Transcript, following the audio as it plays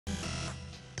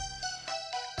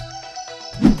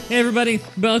Hey everybody,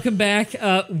 welcome back.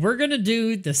 We're gonna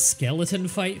do the skeleton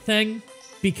fight thing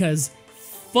because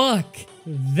fuck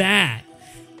that.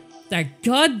 That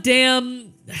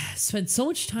goddamn spent so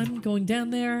much time going down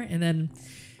there and then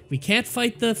we can't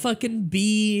fight the fucking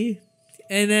bee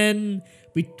and then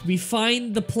we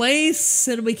find the place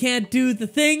and we can't do the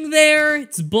thing there.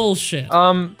 It's bullshit.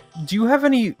 Do you have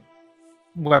any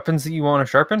weapons that you want to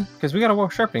sharpen? Because we got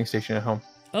a sharpening station at home.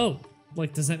 Oh,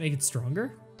 like does that make it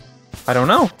stronger? I don't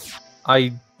know.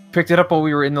 I picked it up while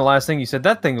we were in the last thing. You said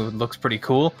that thing looks pretty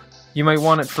cool. You might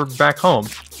want it for back home.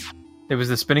 It was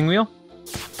the spinning wheel?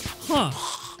 Huh.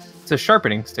 It's a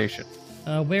sharpening station.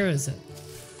 Where is it?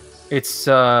 It's,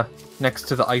 next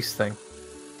to the ice thing.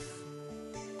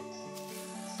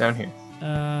 Down here.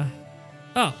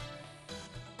 Oh.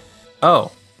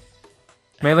 Oh.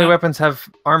 Melee weapons have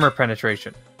armor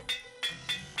penetration.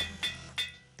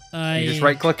 You just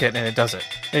right-click it and it does it.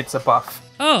 It's a buff.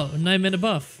 Oh, 9-minute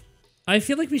buff. I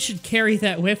feel like we should carry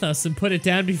that with us and put it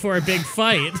down before a big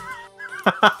fight.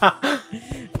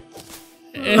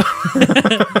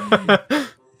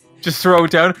 Just throw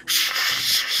it down.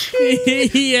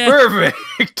 Yeah.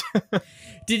 Perfect.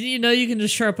 Did you know you can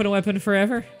just sharpen a weapon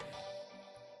forever?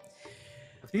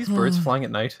 Are these birds flying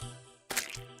at night?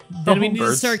 Then we need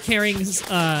to start carrying.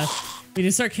 We need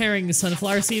to start carrying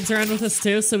sunflower seeds around with us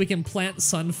too, so we can plant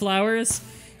sunflowers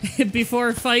before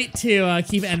a fight to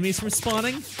keep enemies from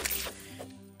spawning.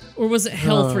 Or was it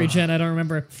health regen? I don't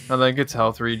remember. I think it's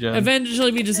health regen.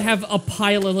 Eventually, we just have a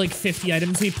pile of like 50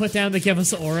 items we put down that give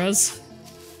us auras.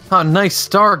 Oh, nice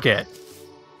star get.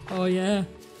 Oh yeah,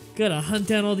 gotta hunt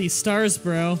down all these stars,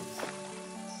 bro.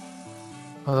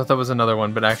 I thought that was another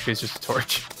one, but actually it's just a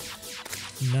torch.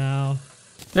 No.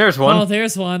 There's one. Oh,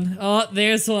 there's one. Oh,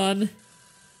 there's one.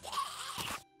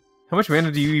 How much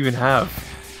mana do you even have?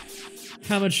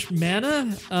 How much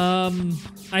mana?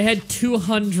 I had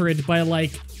 200 by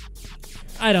like,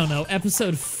 I don't know,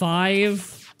 episode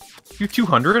 5. You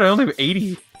 200? I only have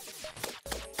 80.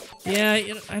 Yeah,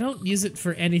 you know, I don't use it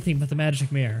for anything but the magic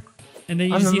mirror. And then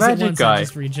you I'm just the use it magic once guy. and it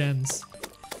just regens.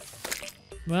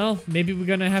 Well, maybe we're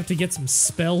gonna have to get some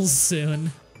spells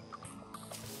soon.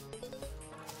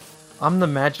 I'm the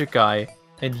magic guy,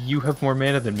 and you have more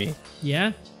mana than me.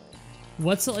 Yeah?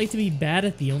 What's it like to be bad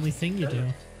at the only thing you do?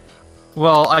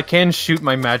 Well, I can shoot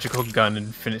my magical gun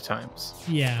infinite times.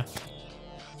 Yeah.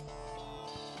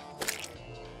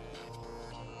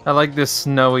 I like this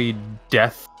snowy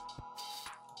death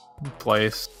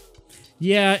place.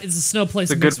 Yeah, it's a snow place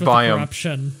It's a mixed good with biome. a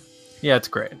corruption. Yeah, it's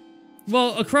great.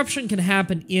 Well, a corruption can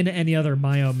happen in any other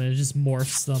biome and it just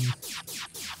morphs them.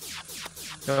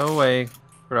 Go away,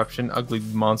 corruption, ugly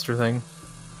monster thing.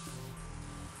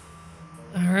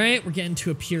 Alright, we're getting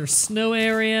to a pure snow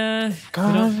area.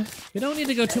 God. We don't need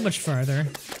to go too much farther.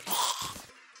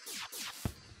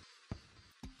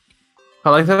 I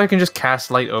like that I can just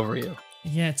cast light over you.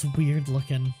 Yeah, it's weird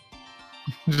looking.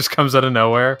 It just comes out of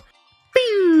nowhere.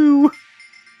 Pew!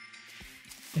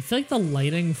 I feel like the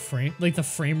lighting the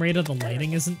frame rate of the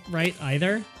lighting isn't right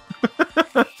either.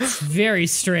 It's very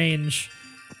strange.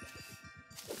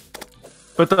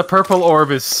 But the purple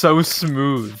orb is so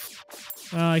smooth.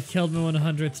 I killed my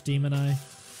 100th demon eye.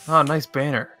 Oh, nice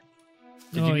banner.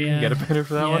 Did Oh, you yeah. even get a banner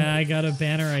for that one? Yeah, I got a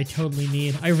banner I totally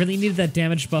need. I really need that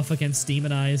damage buff against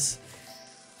demon eyes.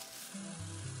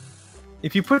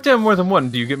 If you put down more than one,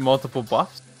 do you get multiple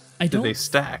buffs? Do they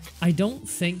stack? I don't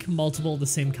think multiple of the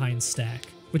same kind stack,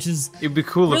 which is It'd be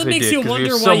cool really if they makes did, you because we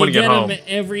wonder have why so many you at get home. them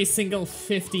every single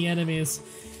 50 enemies.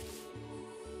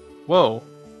 Whoa.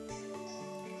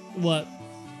 What?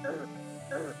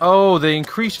 Oh, they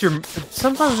increase your...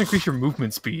 Sunflowers increase your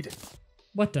movement speed.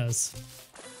 What does?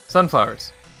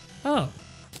 Sunflowers. Oh.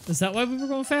 Is that why we were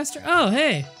going faster? Oh,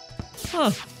 hey. Huh.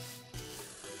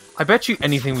 I bet you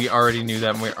anything we already knew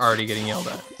that and we're already getting yelled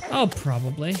at. Oh,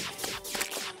 probably.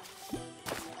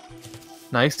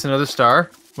 Nice, another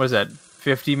star. What is that,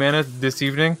 50 mana this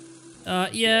evening?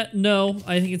 Yeah, no.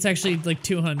 I think it's actually like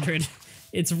 200.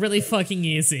 It's really fucking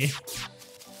easy.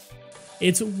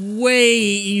 It's way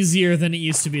easier than it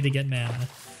used to be to get mana.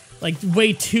 Like,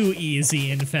 way too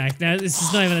easy, in fact. Now, this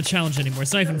is not even a challenge anymore.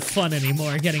 It's not even fun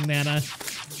anymore, getting mana.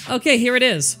 Okay, here it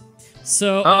is.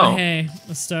 So, Oh. hey,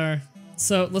 a star.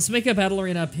 So, let's make a battle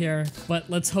arena up here, but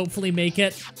let's hopefully make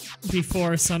it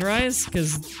before sunrise,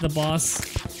 because the boss...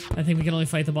 I think we can only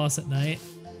fight the boss at night.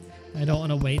 I don't want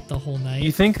to wait the whole night.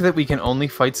 You think that we can only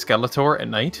fight Skeletor at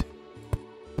night?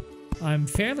 I'm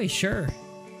fairly sure.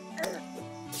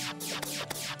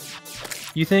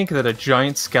 You think that a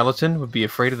giant skeleton would be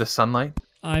afraid of the sunlight?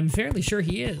 I'm fairly sure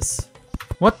he is.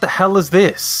 What the hell is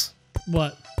this?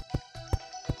 What?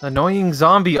 Annoying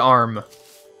zombie arm.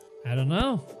 I don't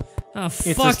know. Oh,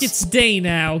 fuck, it's day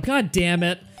now. God damn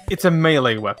it. It's a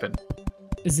melee weapon.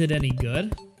 Is it any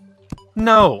good?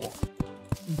 No.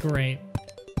 Great.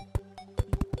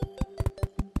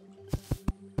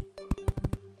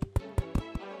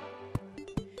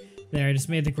 There, I just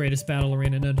made the greatest battle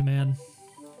arena known to man.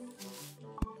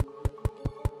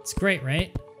 It's great,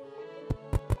 right?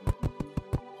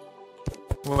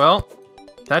 Well,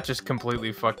 that just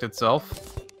completely fucked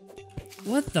itself.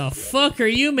 What the fuck are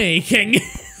you making?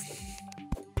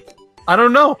 I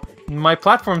don't know. My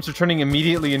platforms are turning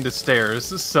immediately into stairs,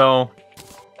 so...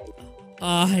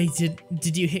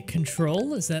 Did you hit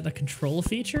control? Is that a control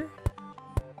feature?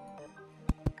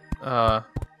 Let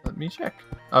me check.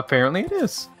 Apparently it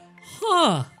is.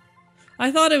 Huh.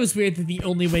 I thought it was weird that the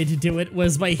only way to do it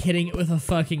was by hitting it with a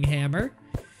fucking hammer.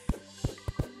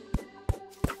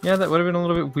 Yeah, that would have been a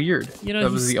little bit weird. You know,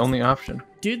 that was the only option.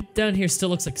 Dude down here still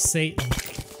looks like Satan.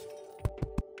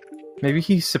 Maybe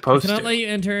he's supposed to. I cannot let you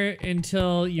enter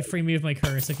until you free me of my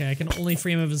curse. Okay, I can only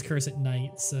free him of his curse at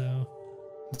night, so...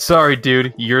 Sorry,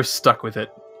 dude. You're stuck with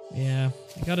it. Yeah,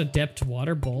 I got Adept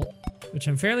Water Bolt, which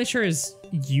I'm fairly sure is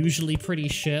usually pretty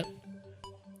shit.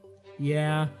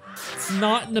 Yeah, it's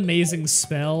not an amazing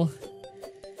spell.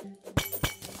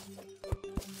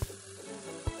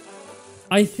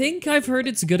 I think I've heard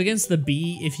it's good against the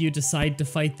bee if you decide to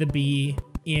fight the bee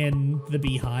in the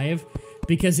beehive,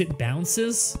 because it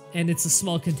bounces and it's a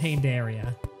small contained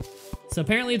area. So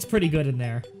apparently it's pretty good in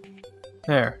there.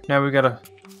 There, now we gotta...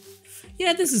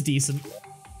 Yeah, this is decent.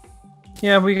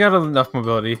 Yeah, we got enough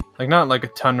mobility. Like, not like a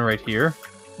ton right here.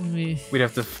 We'd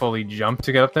have to fully jump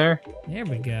to get up there. There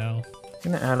we go.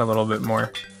 I'm gonna add a little bit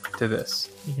more to this.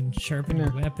 You can sharpen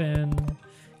your weapon.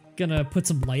 Gonna put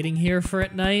some lighting here for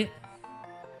at night.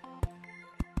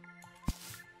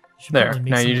 Should there, make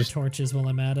now some you more just... torches while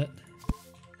I'm at it.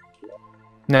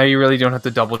 Now you really don't have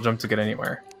to double jump to get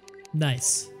anywhere.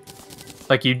 Nice.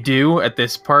 Like you do at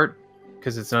this part,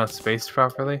 because it's not spaced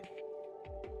properly.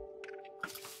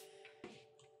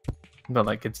 But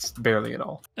like it's barely at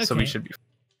all. Okay. So we should be...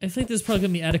 I think there's probably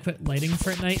gonna be adequate lighting for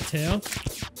at night too.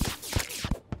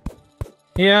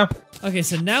 Yeah. Okay,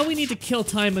 so now we need to kill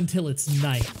time until it's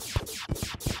night.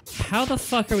 How the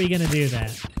fuck are we gonna do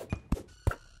that?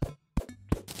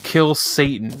 Kill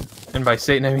Satan. And by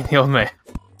Satan, I mean the old man.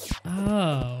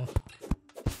 Oh.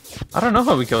 I don't know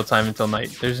how we kill time until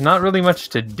night. There's not really much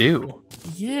to do.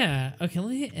 Yeah. Okay, let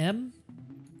me hit M.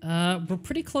 We're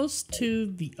pretty close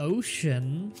to the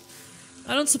ocean.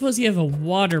 I don't suppose you have a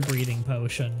water-breathing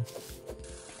potion.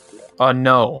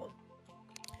 No.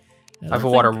 I have a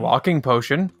water walking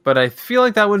potion, but I feel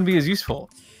like that wouldn't be as useful.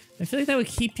 I feel like that would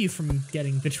keep you from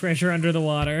getting the treasure under the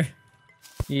water.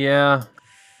 Yeah.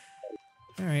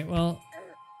 Alright, well...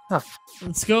 Oh,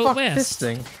 let's go fuck west. This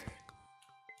thing.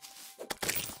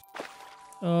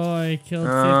 Oh, I killed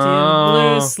 50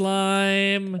 blue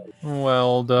slime.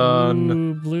 Well done.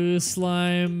 Ooh, blue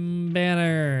slime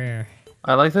banner.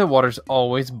 I like that water's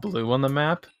always blue on the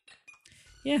map.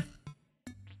 Yeah.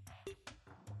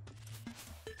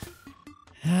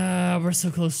 We're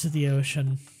so close to the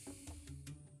ocean.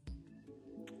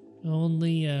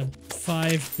 Only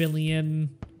 5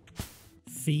 billion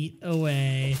feet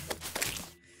away.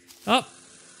 Oh,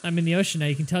 I'm in the ocean now.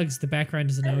 You can tell because the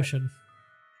background is an ocean.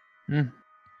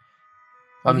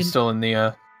 I'm still in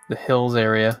the hills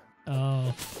area.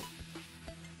 Oh.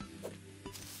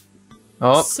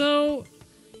 Oh. So,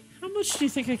 how much do you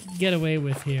think I could get away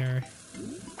with here?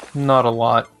 Not a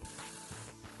lot.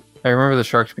 I remember the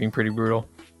sharks being pretty brutal.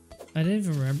 I didn't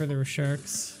even remember there were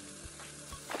sharks.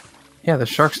 Yeah, the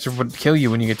sharks would kill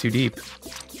you when you get too deep.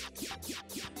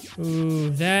 Ooh,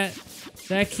 that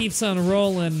keeps on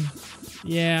rolling.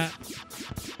 Yeah.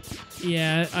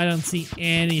 Yeah, I don't see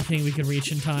anything we could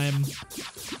reach in time.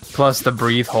 Plus the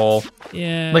breathe hole.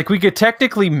 Yeah. Like, we could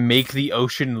technically make the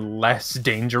ocean less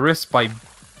dangerous by...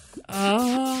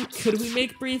 could we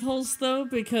make breathe holes, though?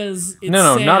 Because it's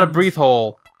No, sand. not a breathe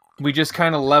hole. We just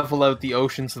kind of level out the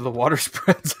ocean so the water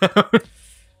spreads out.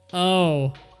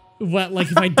 Oh. What,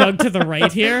 like if I dug to the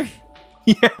right here?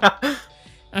 Yeah.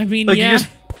 I mean, like, yeah.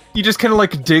 You just kind of,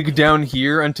 like, dig down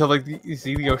here until, like, you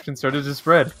see the ocean started to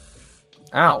spread.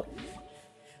 Ow.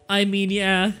 I mean,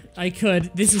 yeah, I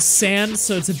could. This is sand,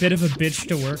 so it's a bit of a bitch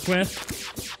to work with.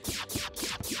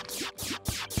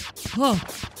 Oh,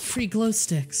 free glow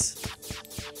sticks.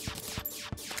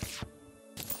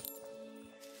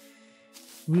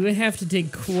 We would have to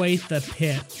dig quite the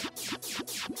pit.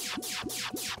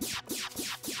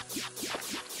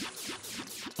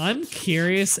 I'm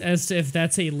curious as to if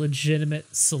that's a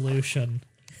legitimate solution.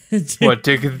 What,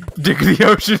 dig the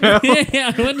ocean out?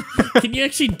 Yeah, can you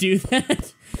actually do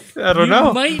that? I don't know.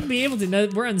 You might be able to. No,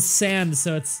 we're on sand,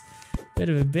 so it's a bit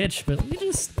of a bitch, but let me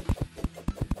just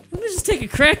take a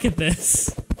crack at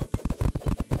this.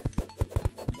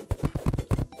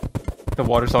 The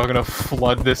water's all gonna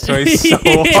flood this way so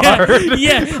hard.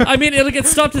 Yeah, I mean, it'll get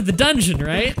stopped at the dungeon,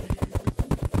 right?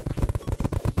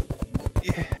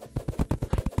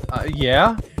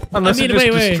 Yeah. Unless it just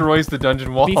destroys the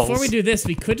dungeon walls. Before we do this,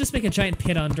 we could just make a giant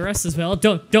pit under us as well.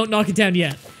 Don't knock it down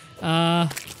yet.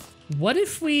 What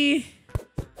if we...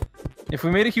 If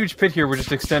we made a huge pit here, we're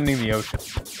just extending the ocean.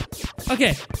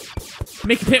 Okay.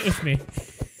 Make a pit with me.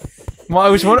 Well, I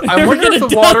wonder if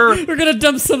the water... We're gonna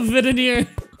dump some of it in here.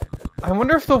 I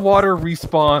wonder if the water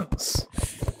respawns.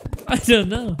 I don't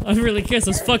know. I'm really curious.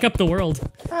 Let's fuck up the world.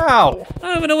 Ow! I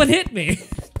don't even know what hit me.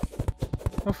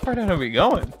 How far down are we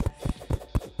going?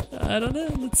 I don't know.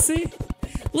 Let's see.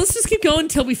 Let's just keep going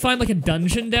until we find like a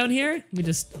dungeon down here. Let me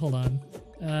just hold on.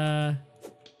 There.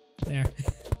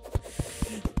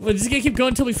 We're just gonna keep going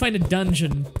until we find a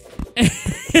dungeon, and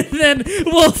then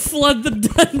we'll flood the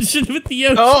dungeon with the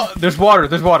ocean. Oh, there's water.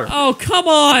 There's water. Oh, come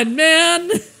on,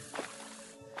 man!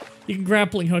 You can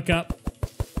grappling hook up.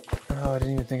 Oh, I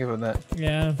didn't even think about that.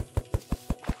 Yeah.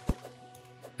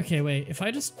 Okay, wait. If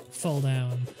I just fall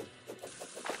down.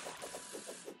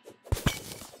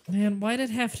 Man, why'd it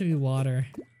have to be water?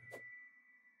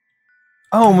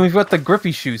 Oh, and we've got the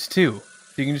grippy shoes too.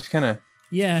 So you can just kind of...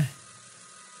 Yeah.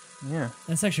 Yeah.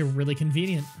 That's actually really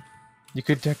convenient. You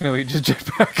could technically just jet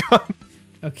back on.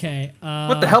 Okay,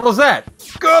 What the hell was that?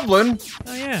 Goblin!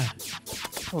 Oh, yeah.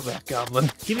 What was that,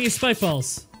 goblin? Give me your spike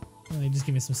balls. Oh, just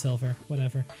give me some silver.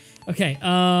 Whatever. Okay,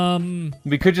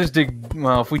 We could just dig...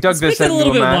 Well, if we dug this out a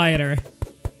little bit wider.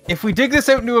 If we dig this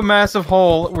out into a massive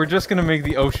hole, we're just gonna make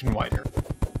the ocean wider.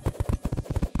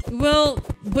 Well,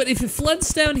 but if it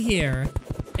floods down here,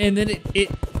 and then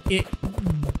it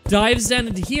dives down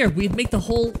into here, we'd make the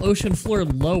whole ocean floor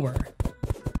lower.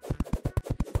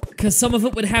 Because some of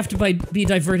it would have to be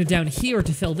diverted down here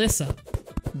to fill this up.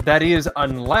 That is,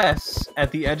 unless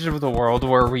at the edge of the world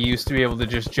where we used to be able to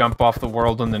just jump off the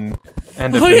world and then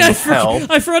end up in hell.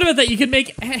 I forgot about that. You could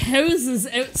make houses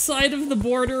outside of the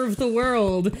border of the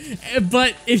world,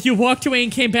 but if you walked away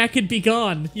and came back, it'd be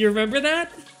gone. You remember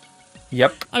that?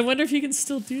 Yep. I wonder if you can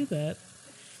still do that.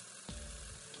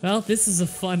 Well, this is a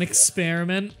fun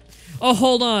experiment. Oh,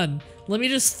 hold on. Let me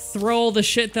just throw all the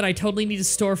shit that I totally need to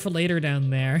store for later down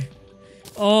there.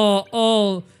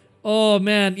 Oh,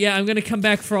 man. Yeah, I'm gonna come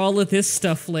back for all of this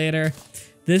stuff later.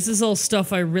 This is all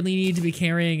stuff I really need to be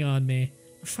carrying on me.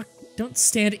 Fuck, don't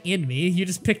stand in me. You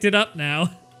just picked it up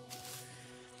now.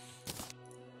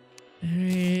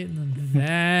 Alright,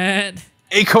 that.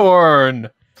 Acorn!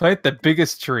 Plant the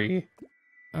biggest tree.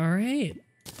 Alright.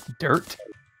 Dirt.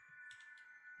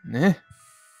 Eh.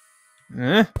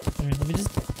 Eh. Alright, let me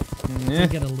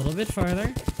just get a little bit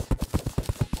farther.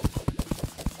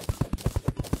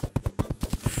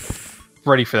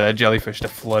 Ready for that jellyfish to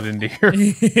flood into here.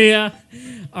 Yeah.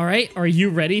 Alright, are you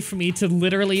ready for me to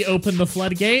literally open the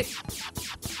floodgate?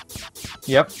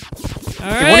 Yep.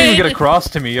 Alright. It won't even get across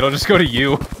to me, it'll just go to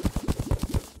you.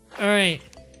 Alright.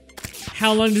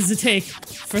 How long does it take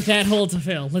for that hole to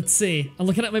fill? Let's see. I'm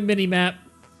looking at my mini-map.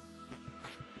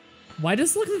 Why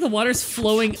does it look like the water's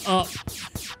flowing up?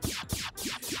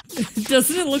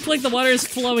 Doesn't it look like the water is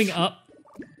flowing up?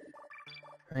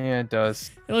 Yeah, it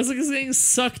does. It looks like it's getting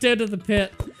sucked out of the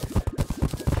pit.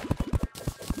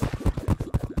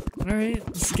 Alright,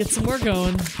 let's get some more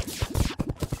going.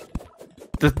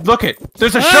 Look it!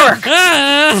 There's a shark!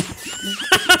 Ah!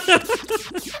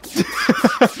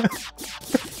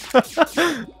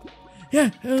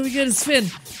 Yeah, oh, we got his fin.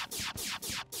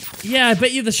 Yeah, I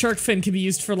bet you the shark fin can be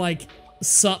used for, like,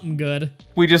 something good.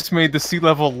 We just made the sea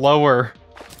level lower.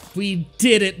 We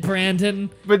did it, Brandon.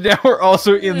 But now we're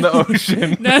also in the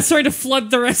ocean. Now it's starting to flood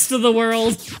the rest of the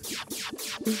world.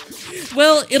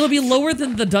 Well, it'll be lower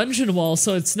than the dungeon wall,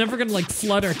 so it's never gonna, like,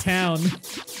 flood our town.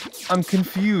 I'm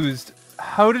confused.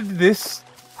 How did this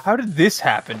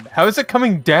happen? How is it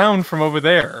coming down from over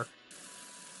there?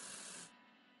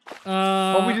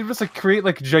 All we did was, like, create,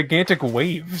 like, gigantic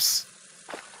waves.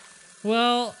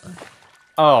 Well...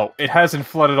 Oh, it hasn't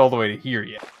flooded all the way to here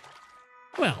yet.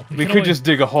 Well, we could just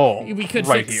dig a hole. We could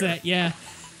right fix here. that, yeah.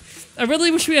 I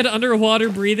really wish we had underwater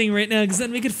breathing right now, because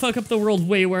then we could fuck up the world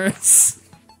way worse.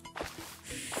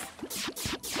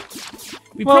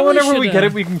 Well, whenever we get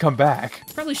it, we can come back.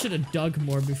 Probably should have dug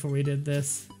more before we did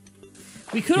this.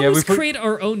 We could always create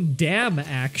our own dam,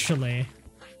 actually.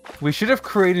 We should have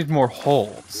created more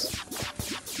holes.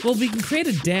 Well, we can create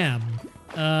a dam.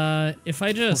 If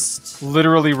I just...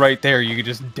 Literally right there, you could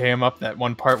just dam up that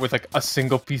one part with, like, a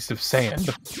single piece of sand.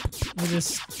 We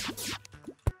just...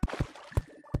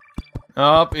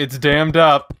 Oh, it's dammed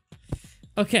up.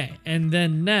 Okay, and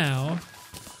then now...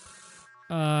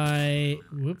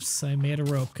 Whoops, I made a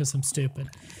rope because I'm stupid.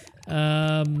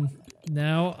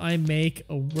 Now I make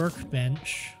a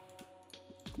workbench.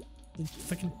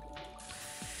 Fucking...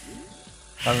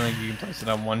 I don't think you can place it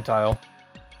on one tile.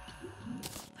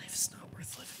 Life's not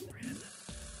worth living,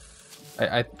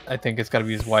 Brandon. I think it's got to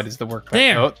be as wide as the workbench.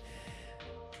 There! Oh.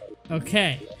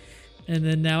 Okay. And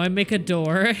then now I make a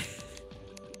door.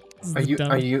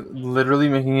 Are you literally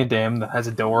making a dam that has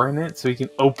a door in it so you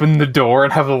can open the door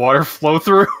and have the water flow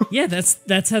through? Yeah, that's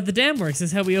how the dam works.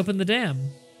 That's how we open the dam.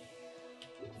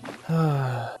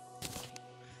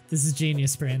 This is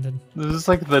genius, Brandon. This is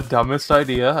like the dumbest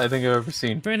idea I think I've ever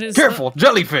seen. Brandon, Careful,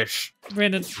 jellyfish!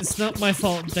 Brandon, it's not my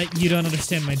fault that you don't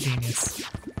understand my genius.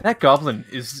 That goblin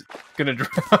is gonna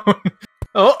drown.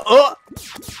 Oh!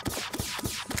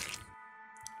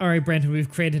 Alright, Brandon,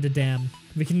 we've created a dam.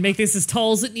 We can make this as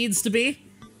tall as it needs to be.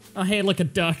 Oh, hey, look, a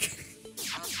duck.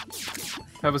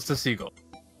 That was the seagull.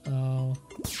 Oh.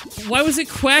 Why was it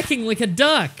quacking like a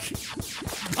duck?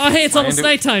 Oh, hey, it's almost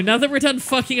nighttime. Now that we're done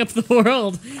fucking up the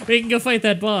world, we can go fight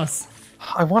that boss.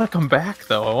 I want to come back,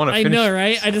 though. I want to finish. I know,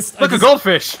 right? Look, a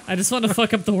goldfish! I just want to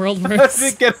fuck up the world How first.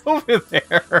 did it get over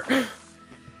there?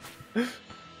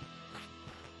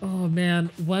 Oh,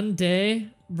 man. One day,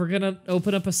 we're gonna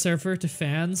open up a server to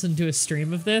fans and do a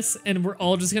stream of this, and we're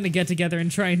all just gonna get together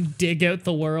and try and dig out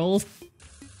the world.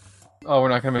 Oh, we're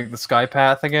not gonna make the sky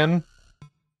path again?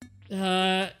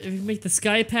 If we make the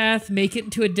sky path, make it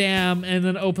into a dam, and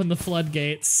then open the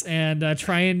floodgates, and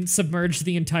try and submerge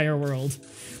the entire world.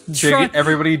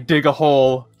 Everybody dig a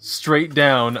hole straight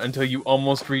down until you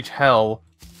almost reach hell,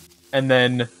 and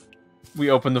then we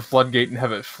open the floodgate and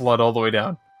have it flood all the way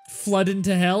down. Flood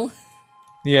into hell?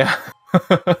 Yeah.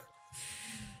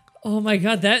 Oh my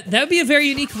god, that would be a very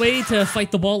unique way to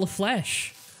fight the ball of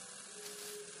flesh.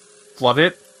 Flood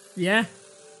it? Yeah.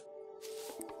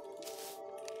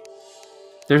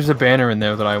 There's a banner in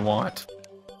there that I want.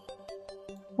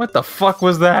 What the fuck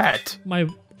was that? My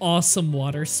awesome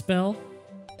water spell.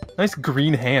 Nice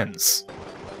green hands.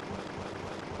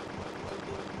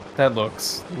 That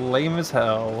looks lame as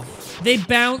hell. They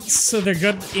bounce, so they're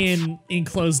good in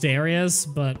enclosed areas,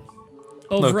 but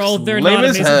overall looks they're lame not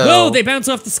as amazing. hell. Whoa, they bounce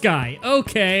off the sky.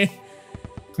 Okay.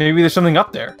 Maybe there's something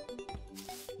up there.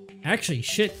 Actually,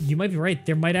 shit, you might be right.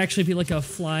 There might actually be like a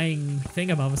flying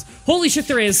thing above us. Holy shit,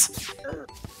 there is!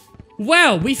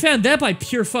 Wow, we found that by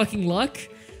pure fucking luck.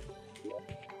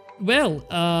 Well,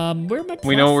 where are my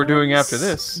We know what we're doing platforms? after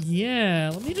this.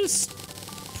 Yeah, let me just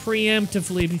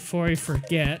preemptively before I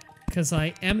forget, because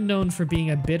I am known for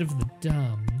being a bit of the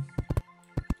dumb.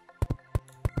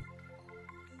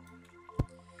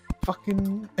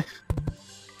 Fucking...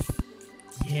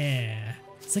 Yeah.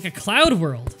 It's like a cloud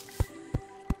world.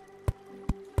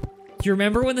 Do you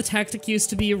remember when the tactic used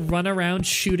to be run around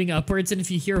shooting upwards, and if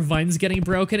you hear vines getting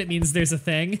broken, it means there's a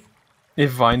thing?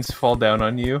 If vines fall down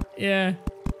on you. Yeah.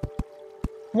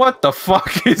 What the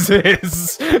fuck is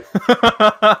this? Can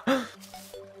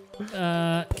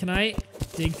I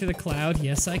dig through the cloud?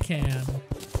 Yes, I can.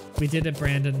 We did it,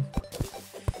 Brandon.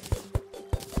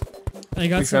 I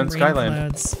got some rain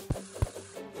clouds.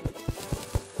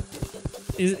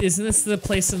 Isn't this the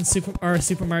place in our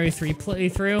Super Mario 3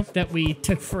 playthrough that we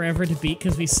took forever to beat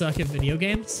because we suck at video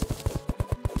games?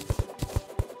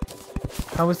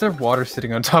 How is there water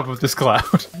sitting on top of this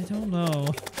cloud? I don't know.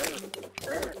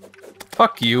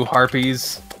 Fuck you,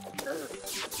 harpies.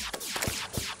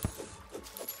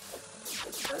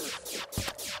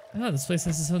 Oh, this place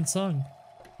has its own song.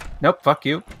 Nope, fuck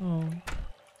you. Oh.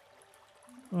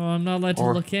 Oh, I'm not allowed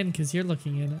to look in because you're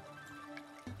looking in it.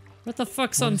 What the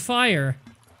fuck's on fire?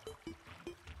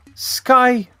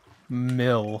 Sky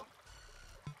Mill.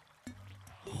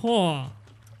 Huh.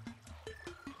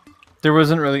 There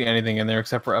wasn't really anything in there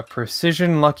except for a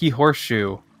precision lucky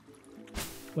horseshoe.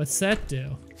 What's that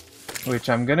do? Which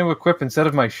I'm going to equip instead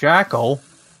of my shackle.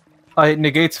 It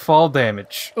negates fall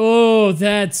damage. Oh,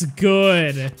 that's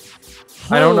good.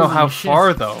 I don't know how Holy shit.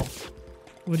 far though.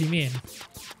 What do you mean?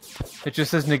 It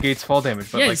just says negates fall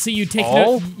damage. But Yeah, like, so you take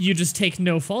you just take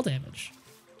no fall damage.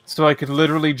 So I could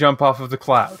literally jump off of the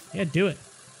cloud. Yeah, do it.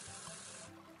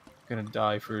 Gonna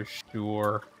die for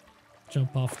sure.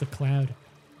 Jump off the cloud.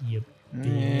 Yep.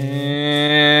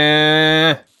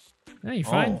 Eh. No, you're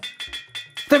fine. Oh.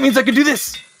 That means I can do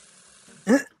this.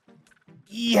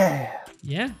 Yeah.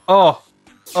 Yeah. Oh.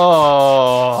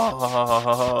 Oh.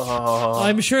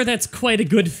 I'm sure that's quite a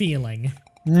good feeling.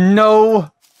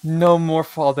 No more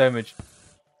fall damage.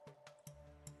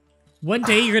 One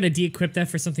day you're gonna de-equip that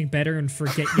for something better and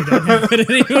forget you don't have it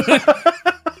anymore.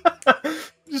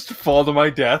 Just fall to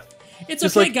my death. It's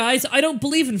Just okay, like- guys. I don't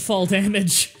believe in fall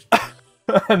damage.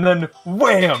 And then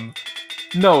wham!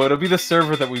 No, it'll be the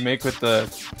server that we make with the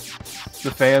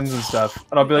fans and stuff.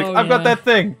 And I'll be like, Oh, I've got yeah. that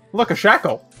thing. Look, a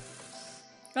shackle.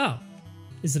 Oh.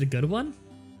 Is it a good one?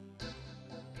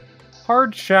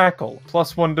 Hard shackle,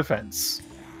 +1 defense.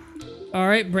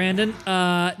 Alright, Brandon.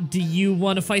 Do you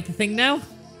want to fight the thing now?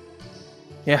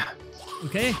 Yeah.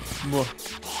 Okay. Well,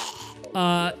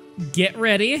 Get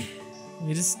ready. Let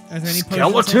me just... Are there any potions I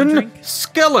wanna skeleton? drink?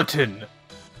 Skeleton!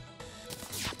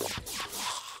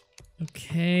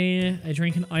 Okay, I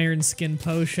drink an iron skin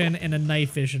potion and a night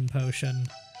vision potion.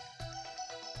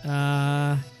 Okay.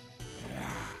 I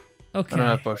don't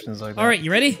have potions like that. Alright,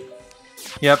 you ready?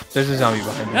 Yep, there's a zombie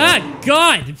behind me. Ah,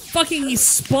 God! Fucking he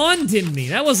spawned in me.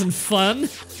 That wasn't fun.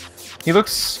 He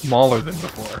looks smaller than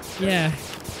before. Yeah.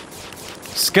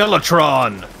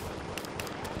 Skeletron!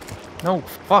 No,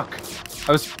 fuck.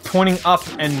 I was pointing up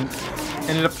and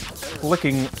ended up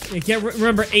clicking.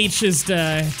 Remember, H is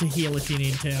to heal if you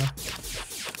need to.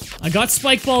 I got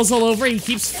spike balls all over. He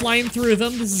keeps flying through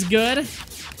them. This is good.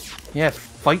 Yeah,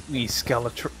 fight me,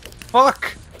 Skeletron.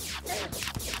 Fuck!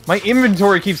 My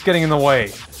inventory keeps getting in the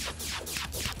way.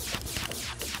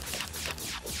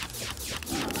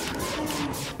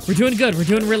 We're doing good. We're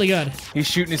doing really good. He's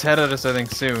shooting his head at us, I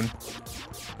think, soon.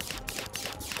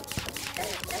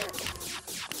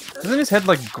 Doesn't his head,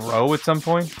 like, grow at some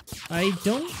point? I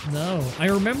don't know. I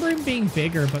remember him being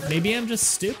bigger, but maybe I'm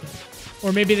just stupid.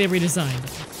 Or maybe they redesigned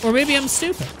it. Or maybe I'm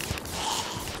stupid.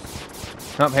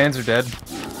 Nope, hands are dead.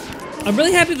 I'm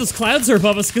really happy those clouds are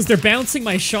above us because they're bouncing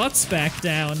my shots back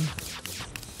down.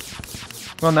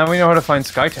 Well, now we know how to find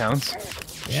sky towns.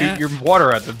 Yeah. Shoot your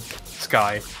water at the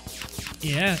sky.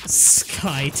 Yeah,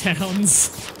 sky towns.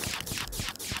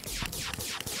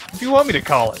 What do you want me to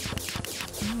call it?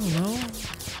 I don't know.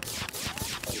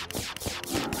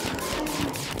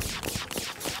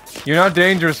 You're not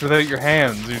dangerous without your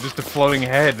hands. You're just a floating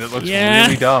head that looks Yeah.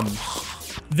 really dumb.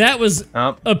 That was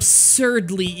Oh.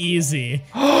 absurdly easy.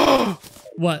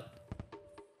 What?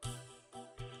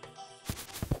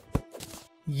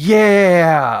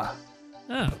 Yeah!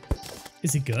 Oh.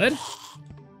 Is it good?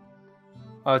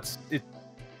 Oh,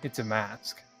 it's a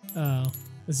mask. Oh.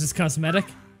 Is this cosmetic?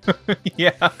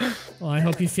 Yeah. Well, I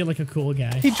hope you feel like a cool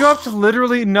guy. He dropped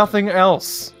literally nothing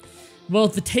else. Well,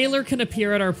 the tailor can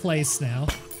appear at our place now.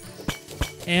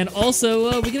 And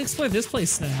also, we can explore this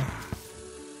place now.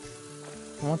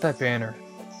 I want that banner.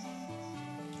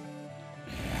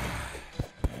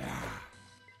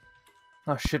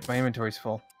 Oh shit, my inventory's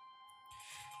full.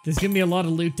 There's gonna be a lot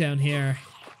of loot down here.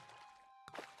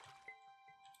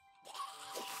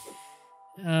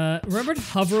 Remember to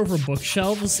hover over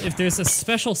bookshelves? If there's a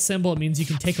special symbol, it means you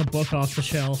can take a book off the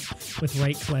shelf with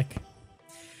right click.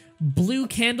 Blue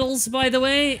candles, by the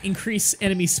way, increase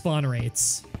enemy spawn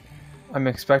rates. I'm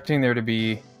expecting there to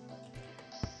be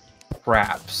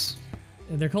traps.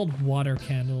 They're called water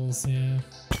candles, yeah.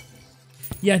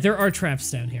 Yeah, there are traps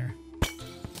down here.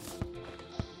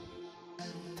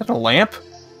 Is that a lamp?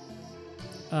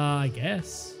 I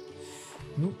guess.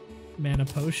 Ooh, mana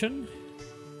potion.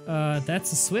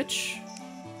 That's a switch.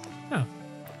 Oh.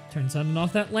 Turns on and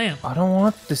off that lamp. I don't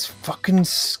want this fucking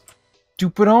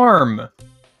stupid arm.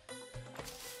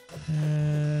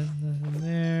 Nothing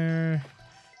there.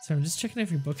 So I'm just checking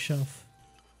every bookshelf.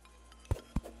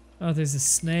 Oh, there's a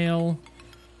snail.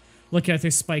 Look out,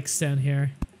 there's spikes down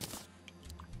here.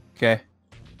 Okay.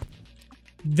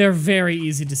 They're very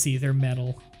easy to see. They're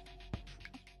metal.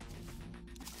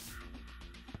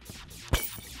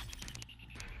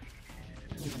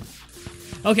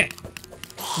 Okay.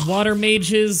 Water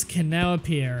mages can now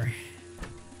appear.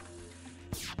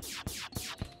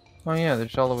 Oh yeah, they're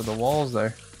just all over the walls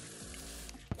there.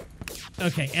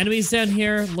 Okay, enemies down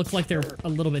here look like they're a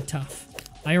little bit tough.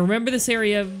 I remember this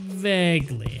area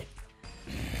vaguely.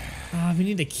 We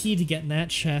need a key to get in that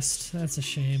chest. That's a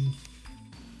shame.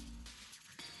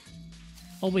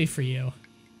 I'll wait for you.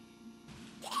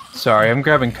 Sorry, I'm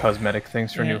grabbing cosmetic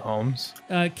things for Yeah. new homes.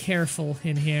 Careful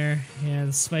in here. Yeah,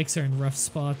 the spikes are in rough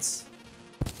spots.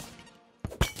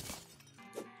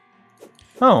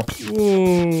 Oh,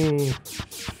 Ooh.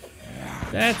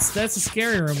 That's a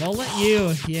scary room. I'll let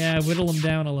you, whittle them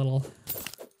down a little.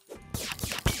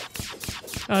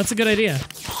 Oh, that's a good idea.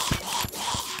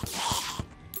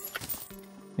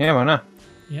 yeah, why not?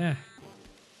 Yeah.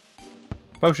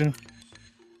 Potion.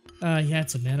 Yeah,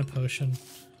 it's a mana potion.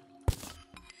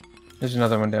 There's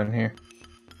another one down here.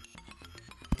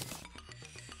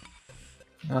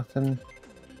 Nothing.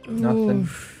 Nothing.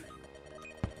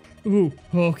 Ooh,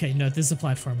 okay, no, this is a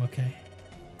platform, okay.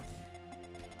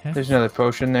 There's another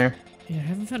potion there. Yeah, I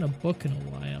haven't found a book in a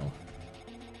while.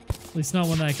 At least not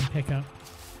one that I can pick up.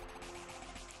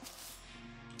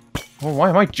 Oh, why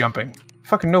am I jumping?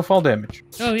 Fucking no fall damage.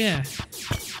 Oh, yeah.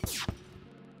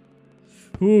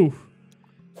 Ooh.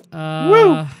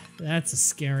 Woo! That's a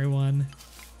scary one.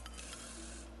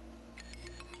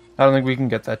 I don't think we can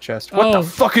get that chest. What Oh. the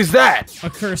fuck is that? A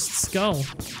cursed skull.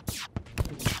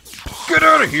 Get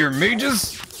out of here,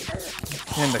 mages!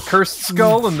 And the cursed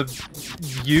skull and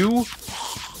the you.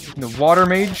 And the water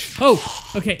mage. Oh,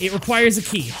 okay, it requires a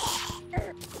key.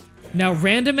 Now,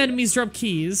 random enemies drop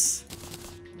keys.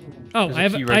 Oh, There's a I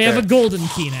have key right I have there. a golden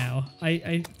key now. I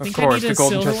Of think course, I need the a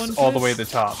golden silver chest one is all the way first. to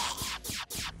the top.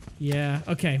 Yeah,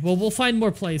 okay. Well, we'll find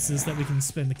more places that we can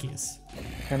spin the keys.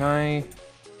 Can I?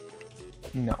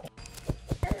 No.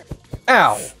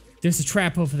 Ow! There's a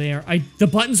trap over there. The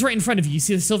button's right in front of you. You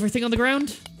see the silver thing on the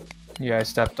ground? Yeah, I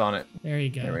stepped on it. There you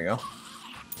go. There we go.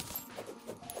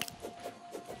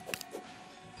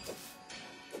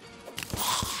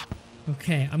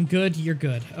 Okay, I'm good. You're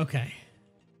good. Okay.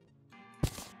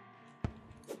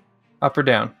 Up or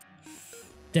down?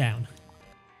 Down.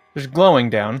 There's glowing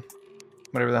down.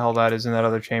 Whatever the hell that is in that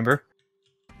other chamber.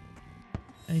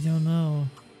 I don't know.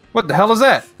 What the hell is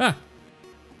that? Ah,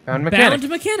 Found mechanic. bound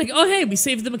mechanic. Oh, hey, we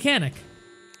saved the mechanic.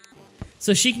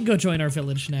 So she can go join our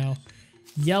village now.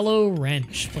 Yellow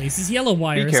wrench. Places yellow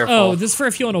wires. careful. Oh, this is for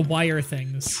if you want to wire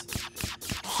things.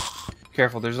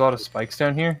 Careful, there's a lot of spikes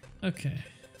down here. Okay.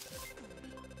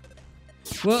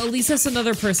 Well, at least that's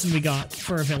another person we got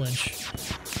for our village.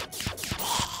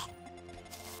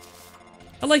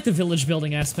 I like the village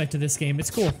building aspect of this game.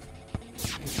 It's cool.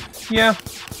 Yeah.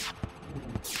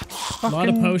 A lot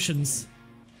of potions.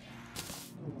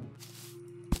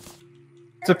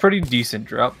 It's a pretty decent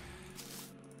drop.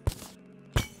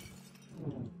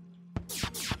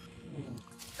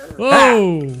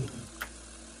 Whoa!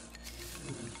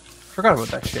 Forgot about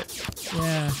that shit.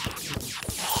 Yeah.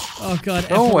 Oh god,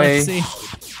 Go away. epilepsy.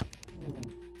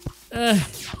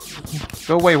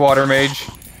 Go away, water mage.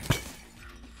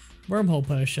 Wormhole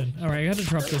potion. Alright, I gotta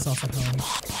drop this off at home.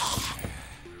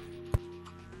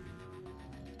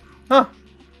 Huh.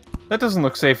 That doesn't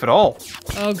look safe at all.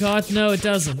 Oh god, no, it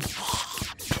doesn't.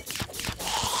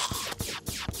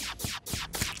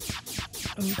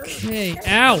 Okay.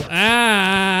 Ow!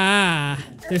 Ah!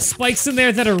 There's spikes in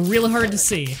there that are really hard to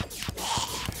see.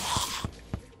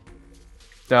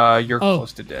 You're Oh.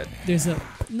 close to dead. There's a...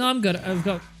 No, I'm good. I've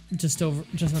got just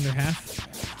under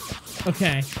half.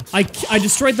 Okay. I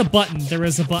destroyed the button. There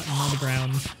is a button on the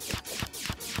ground.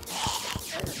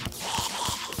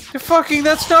 Fucking,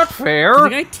 that's not fair. Did the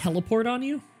guy teleport on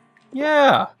you?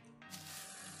 Yeah.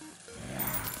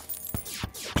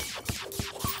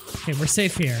 Okay, we're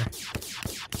safe here.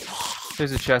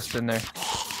 There's a chest in there.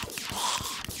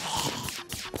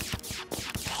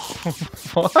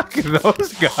 Fuck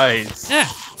those guys.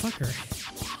 Ah! Fucker.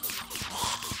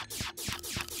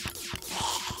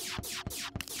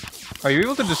 Are you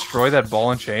able to destroy that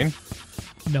ball and chain?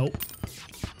 Nope.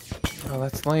 Oh,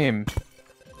 that's lame.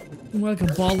 More like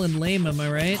a ball and lame, am I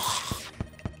right?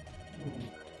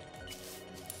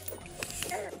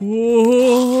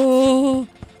 Whoa!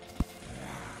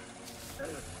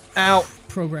 Ow.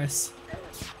 Progress.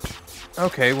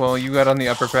 Okay, well, you got on the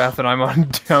upper path and I'm on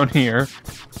down here.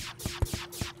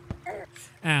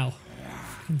 Ow.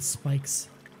 Fucking spikes.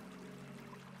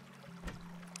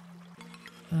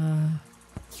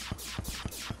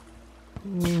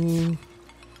 Ooh.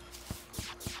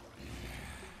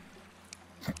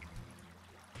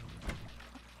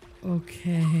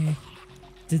 Okay.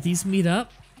 Did these meet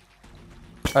up?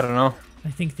 I don't know. I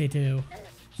think they do.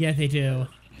 Yeah, they do.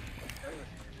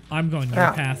 I'm going your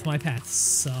Ow. path. My path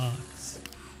sucks.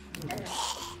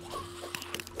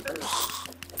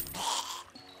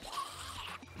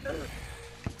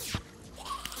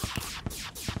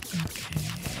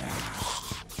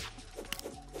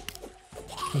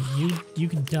 Okay, you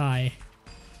can die.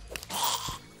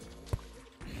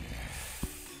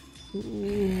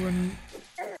 Ooh,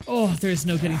 oh, there's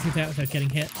no getting through that without getting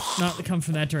hit. Not come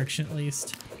from that direction, at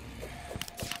least.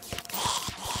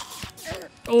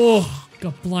 Oh,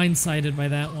 got blindsided by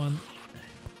that one.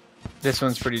 This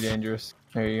one's pretty dangerous.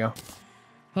 There you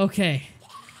go. Okay.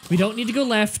 We don't need to go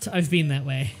left. I've been that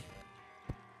way.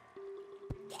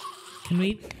 Can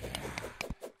we?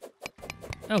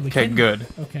 Oh, we Okay, can. good.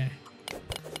 Okay.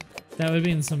 That would have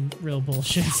been some real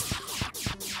bullshit.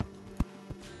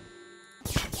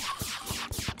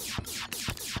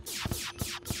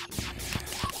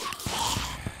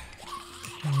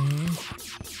 Okay.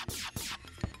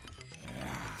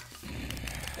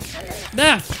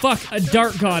 Ah, fuck! A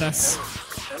dart got us.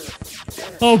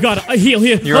 Oh god, a heal.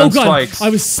 You're Oh on god, spikes. I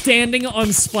was standing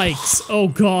on spikes. Oh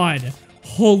god.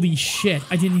 Holy shit,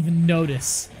 I didn't even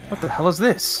notice. What the hell is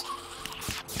this?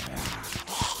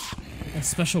 A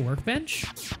special workbench?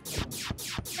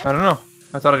 I don't know.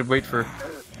 I thought I'd wait for...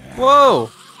 Whoa!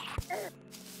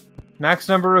 Max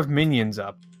number of minions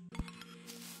up.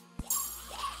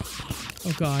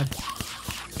 Oh god.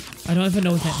 I don't even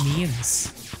know what that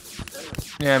means.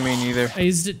 Yeah, me neither. I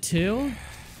used it too?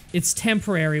 It's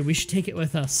temporary, we should take it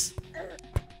with us.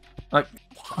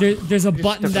 There's a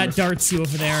button that darts you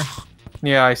over there.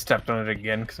 Yeah, I stepped on it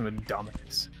again because I'm a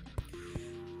dumbass.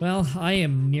 Well, I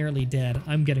am nearly dead.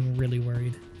 I'm getting really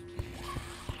worried.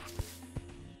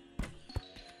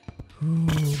 Ooh.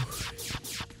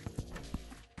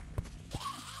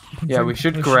 Yeah, we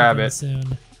should grab it.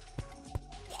 Soon.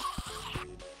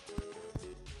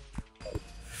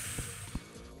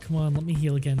 Come on, let me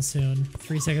heal again soon.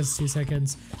 3 seconds, 2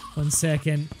 seconds, 1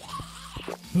 second.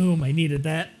 Boom, I needed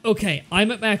that. Okay,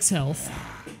 I'm at max health.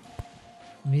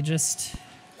 Let me just...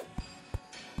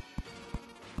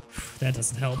 That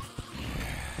doesn't help.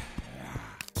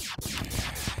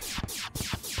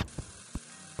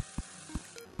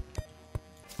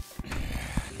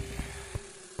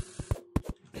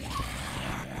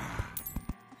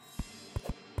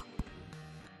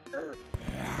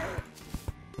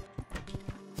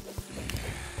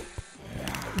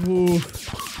 Ooh.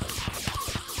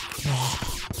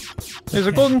 There's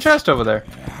a golden chest over there.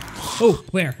 Oh,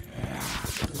 where?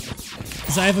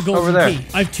 Because I have a golden over there. key.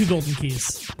 I have 2 golden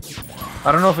keys.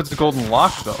 I don't know if it's a golden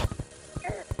lock, though.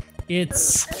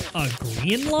 It's a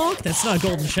green lock? That's not a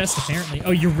golden chest, apparently.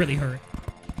 Oh, you're really hurt.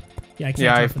 Yeah, I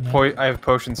can't open that. I have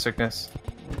potion sickness.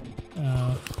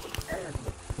 Oh.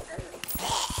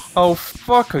 Oh,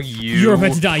 fuck you. You're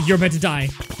about to die. You're about to die.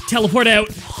 Teleport out.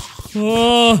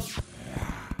 Oh.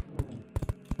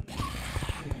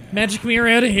 Magic mirror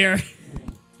out of here.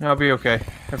 I'll be okay.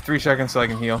 I have 3 seconds so I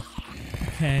can heal.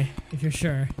 Okay, if you're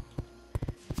sure.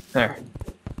 There.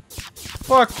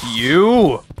 Fuck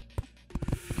you!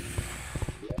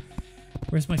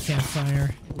 Where's my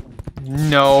campfire?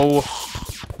 No.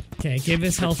 Okay, give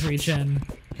this health regen.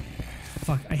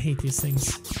 Fuck, I hate these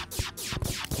things.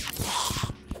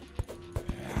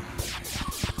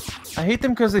 I hate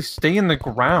them because they stay in the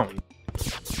ground.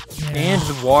 Yeah. And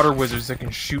the water wizards that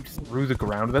can shoot through the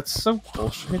ground. That's so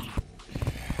bullshit.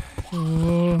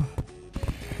 Oh.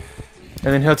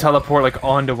 And then he'll teleport, like,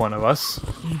 onto one of us.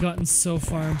 We've gotten so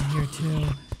far into here, too.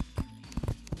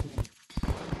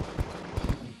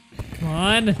 Come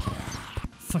on.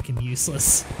 Fucking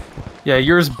useless. Yeah,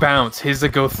 yours bounce. His that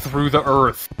go through the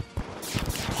earth.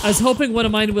 I was hoping one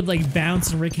of mine would, like,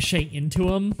 bounce and ricochet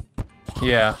into him.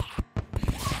 Yeah.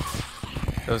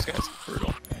 Those guys are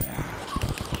brutal.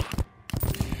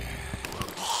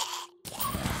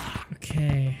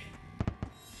 Okay.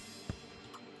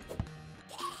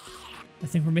 I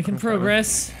think we're making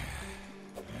progress.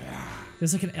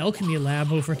 There's like an alchemy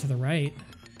lab over to the right.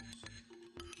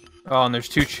 Oh, and there's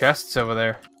 2 chests over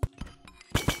there.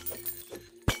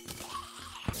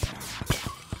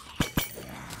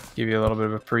 Give you a little bit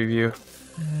of a preview.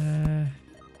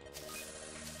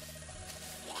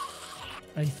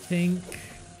 I think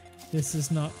this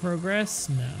is not progress.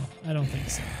 No, I don't think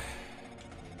so.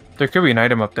 There could be an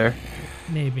item up there.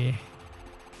 Maybe.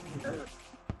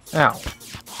 Ow.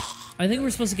 I think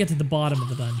we're supposed to get to the bottom of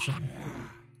the dungeon.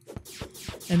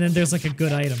 And then there's like a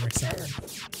good item or something.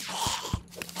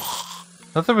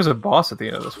 I thought there was a boss at the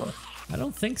end of this one. I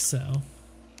don't think so.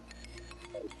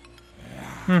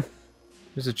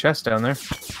 There's a chest down there.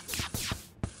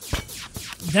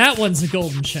 That one's a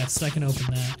golden chest. I can open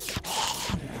that.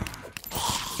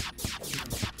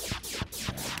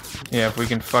 Yeah, if we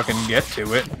can fucking get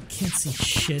to it. Can't see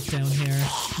shit down here.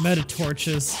 I'm out of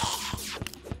torches.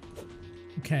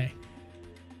 Okay.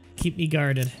 Keep me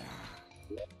guarded.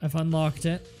 I've unlocked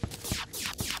it.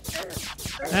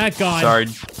 Ah, God. Sorry,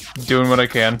 doing what I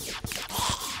can.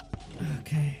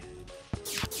 Okay.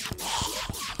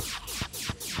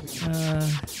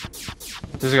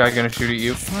 There's a guy gonna shoot at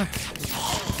you. Fuck.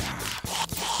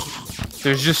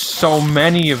 There's just so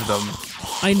many of them.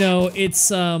 I know, it's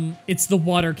the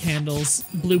water candles.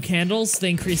 Blue candles,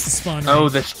 they increase the spawn rate. Oh,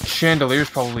 the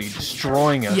chandelier's probably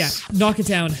destroying us. Yeah, knock it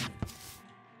down.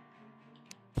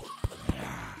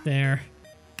 There.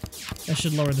 That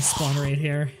should lower the spawn rate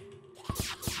here.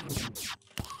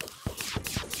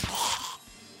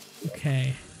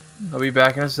 Okay. I'll be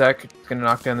back in a sec. Gonna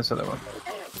knock down this other one.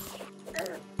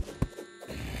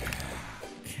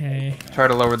 Okay. Try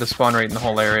to lower the spawn rate in the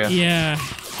whole area. Yeah.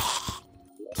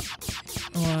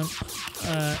 Hold on.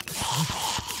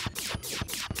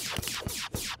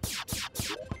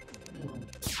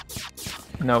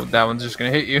 No, that one's just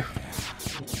gonna hit you.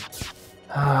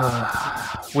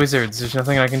 Wizards. There's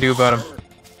nothing I can do about them.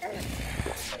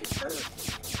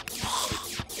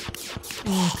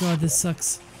 Oh god, this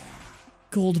sucks.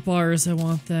 Gold bars, I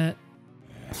want that.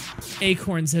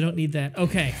 Acorns, I don't need that.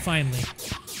 Okay, finally.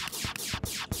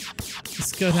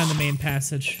 Let's go down the main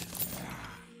passage.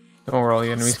 Don't worry, all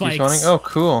the enemies Spikes. keep spawning. Oh,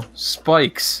 cool.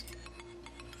 Spikes.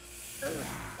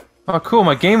 Oh, cool.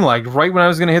 My game lagged right when I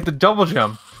was gonna hit the double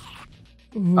jump.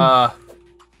 Ooh.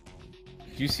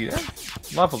 Did you see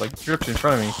that? Lava like dripped in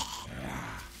front of me.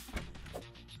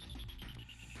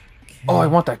 Okay. Oh, I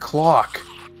want that clock.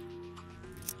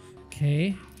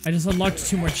 Okay. I just unlocked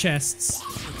 2 more chests.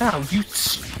 Ow, you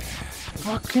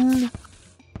fucking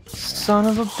son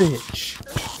of a bitch.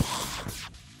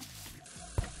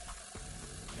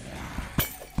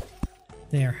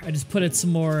 There. I just put in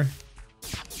some more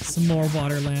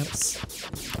water lamps.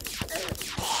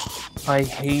 I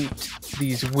hate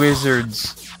these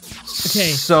wizards.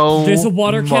 Okay. So There's a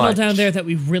water candle much. down there that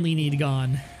we really need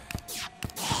gone.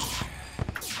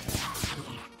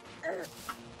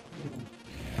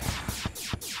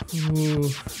 Ooh,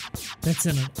 that's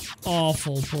in an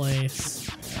awful place.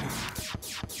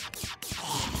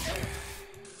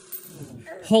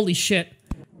 Holy shit.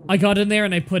 I got in there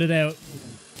and I put it out.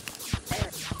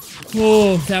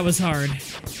 Oh, that was hard.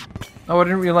 Oh, I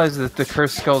didn't realize that the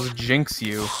cursed skulls jinx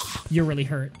you. You're really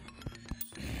hurt.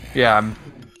 Yeah,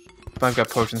 I've got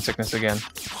potion sickness again.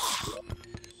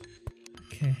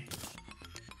 Okay.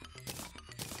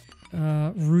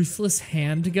 Ruthless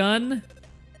handgun?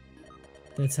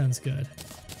 That sounds good.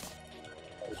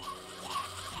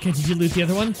 Okay, did you loot the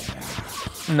other one?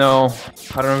 No,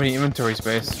 I don't have any inventory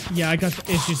space. Yeah, I got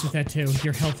issues with that too.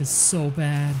 Your health is so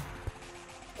bad.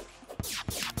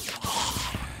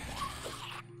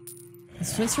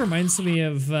 This place reminds me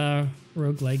of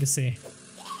Rogue Legacy.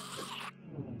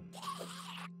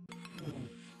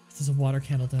 There's a water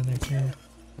candle down there too.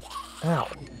 Ow.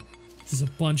 There's a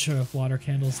bunch of water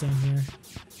candles down here.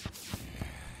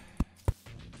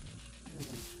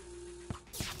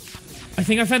 I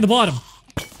think I found the bottom.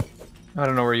 I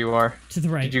don't know where you are. To the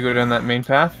right. Did you go down that main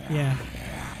path? Yeah.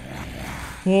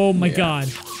 Oh my god.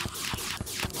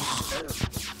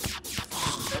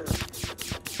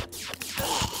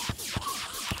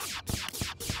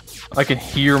 I can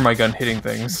hear my gun hitting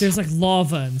things. There's like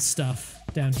lava and stuff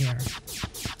down here.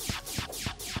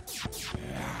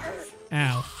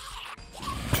 Ow.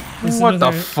 There's What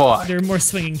the fuck? There are more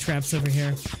swinging traps over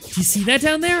here. Do you see that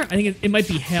down there? I think it might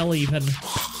be hell even.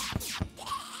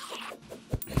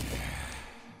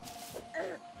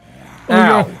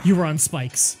 Ow. Oh, you were on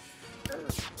spikes.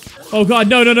 Oh god,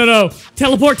 no, no, no, no.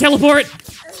 Teleport, teleport!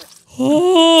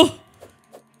 Oh!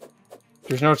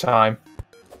 There's no time.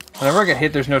 Whenever I get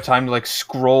hit, there's no time to like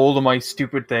scroll to my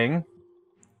stupid thing.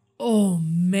 Oh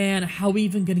man, how are we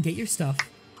even gonna get your stuff?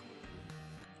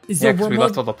 Is Yeah, there because we wormhole?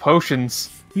 left all the potions.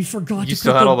 We forgot You to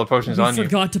still put had all the potions on We you.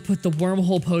 forgot to put the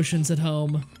wormhole potions at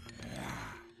home.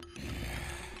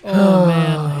 Oh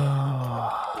man.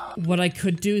 What I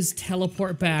could do is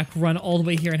teleport back, run all the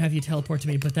way here, and have you teleport to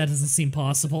me, but that doesn't seem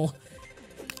possible.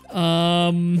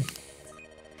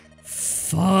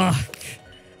 Fuck.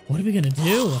 What are we gonna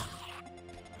do?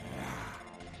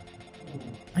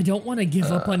 I don't want to give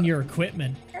up on your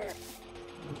equipment.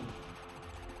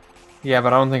 Yeah,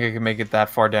 but I don't think I can make it that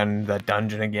far down into that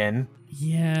dungeon again.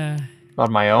 Yeah.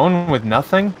 On my own, with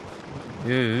nothing?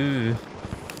 Ew.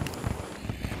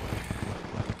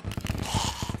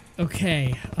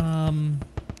 Okay, God,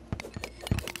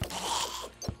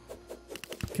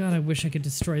 I wish I could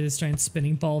destroy this giant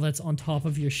spinning ball that's on top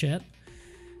of your shit.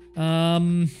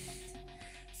 Fuck.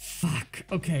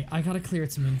 Okay, I gotta clear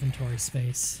some inventory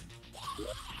space.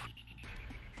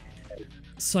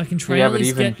 So I can try Yeah, at but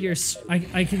least even- get your...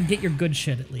 I can get your good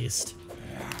shit at least.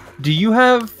 Do you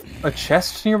have a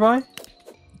chest nearby?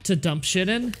 To dump shit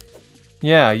in?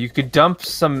 Yeah, you could dump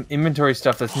some inventory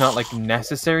stuff that's not like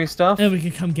necessary stuff And we can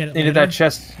come get it into later. that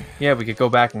chest. Yeah, we could go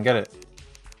back and get it.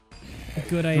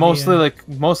 Good idea.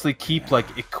 Mostly keep like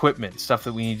equipment, stuff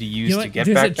that we need to use You know to what? get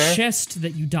There's back a there. chest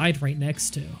that you died right next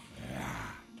to.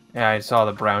 Yeah, I saw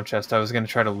the brown chest. I was gonna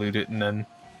try to loot it and then.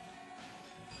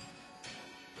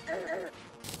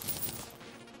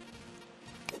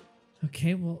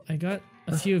 Okay, well, I got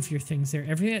a few of your things there.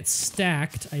 Everything that's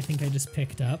stacked, I think I just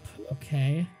picked up.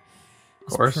 Okay.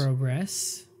 Of course.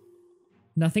 Progress.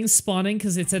 Nothing's spawning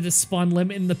because it's at a spawn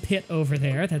limit in the pit over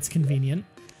there. That's convenient.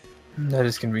 That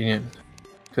is convenient.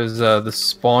 Because the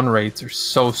spawn rates are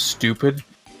so stupid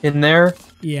in there.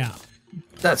 Yeah.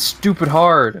 That's stupid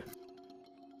hard.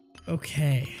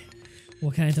 Okay.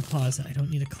 What can I deposit? I don't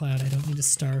need a cloud. I don't need a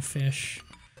starfish.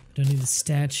 I don't need a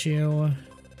statue.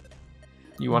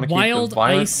 You want to keep Wild the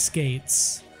violent... ice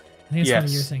skates. I think it's one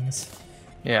of your things.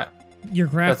 Yeah. Your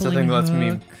grappling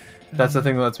hook. That's the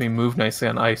thing that lets me move nicely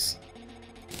on ice.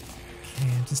 Okay,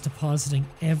 I'm just depositing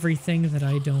everything that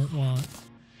I don't want.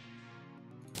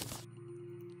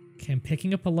 Okay, I'm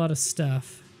picking up a lot of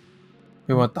stuff.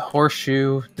 We want the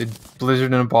horseshoe, the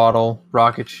blizzard in a bottle,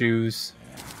 rocket shoes.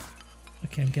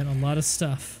 Okay, I'm getting a lot of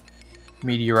stuff.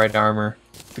 Meteorite armor,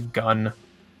 the gun.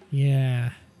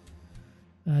 Yeah.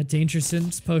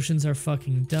 Dangerous potions are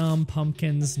fucking dumb.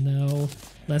 Pumpkins, no.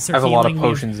 Lesser I have healing. a lot of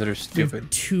potions that are We stupid. have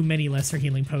too many lesser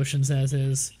healing potions as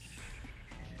is.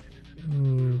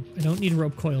 Ooh, I don't need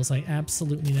rope coils. I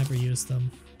absolutely never use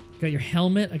them. Got your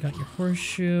helmet. I got your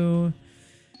horseshoe.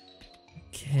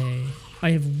 Okay.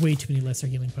 I have way too many lesser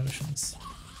healing potions.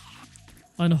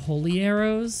 Unholy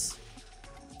arrows?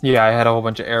 Yeah, I had a whole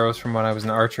bunch of arrows from when I was an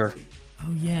archer.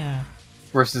 Oh, yeah.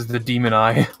 Versus the demon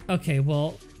eye. Okay,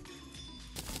 well...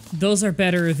 Those are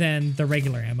better than the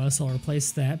regular ammo, so I'll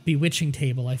replace that. Bewitching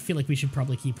table. I feel like we should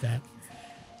probably keep that.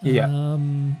 Yeah.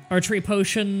 Archery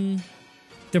potion.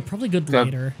 They're probably good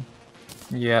later.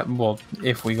 Yeah, well,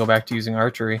 if we go back to using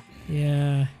archery.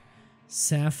 Yeah.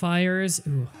 Sapphires.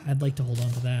 Ooh, I'd like to hold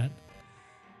on to that.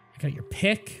 I got your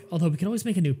pick. Although we can always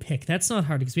make a new pick. That's not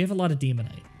hard because we have a lot of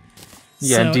demonite.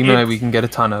 Yeah, so demonite we can get a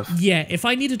ton of. Yeah, if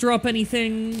I need to drop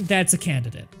anything, that's a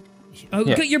candidate. Oh,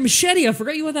 yeah. Got your machete. I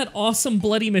forgot you had that awesome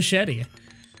bloody machete.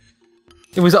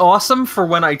 It was awesome for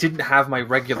when I didn't have my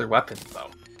regular weapons, though.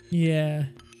 Yeah.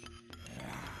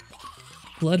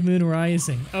 Blood Moon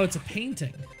Rising. Oh, it's a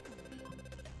painting.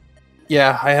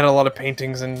 Yeah, I had a lot of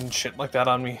paintings and shit like that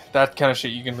on me. That kind of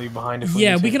shit you can leave behind if we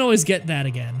Yeah, need to. we can always get that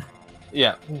again.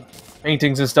 Yeah.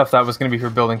 Paintings and stuff that was going to be for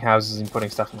building houses and putting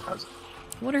stuff in the houses.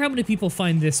 I wonder how many people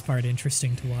find this part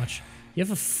interesting to watch. You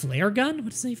have a flare gun?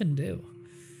 What does it even do?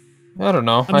 I don't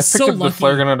know. I picked up the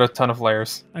flare gun at a ton of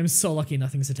flares. I'm so lucky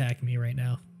nothing's attacking me right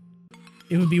now.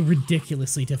 It would be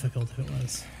ridiculously difficult if it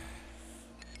was.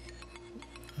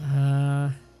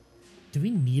 Do we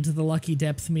need the lucky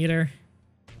depth meter?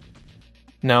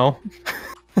 No.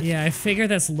 Yeah, I figure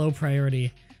that's low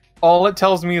priority. All it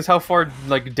tells me is how far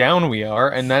like down we are,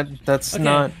 and that's okay.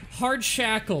 not... Hard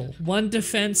shackle. 1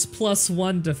 defense plus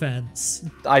 1 defense.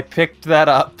 I picked that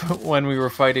up when we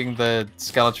were fighting the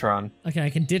Skeletron. Okay,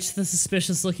 I can ditch the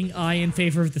suspicious looking eye in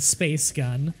favor of the space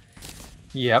gun.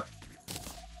 Yep.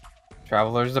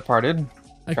 Travelers departed.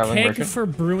 A keg merchant. For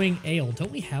brewing ale.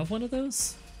 Don't we have one of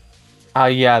those?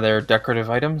 Yeah, they're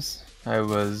decorative items. I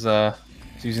was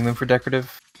using them for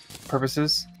decorative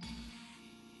purposes.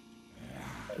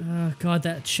 Oh god,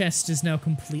 that chest is now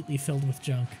completely filled with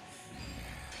junk.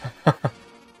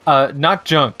 Not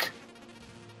junk.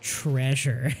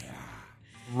 Treasure.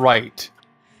 Right.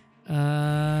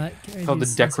 Called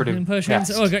the decorative potions.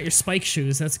 chest. Oh, I got your spike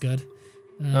shoes. That's good.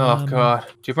 Oh god.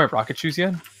 Do you have my rocket shoes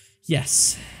yet?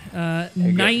 Yes.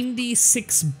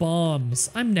 96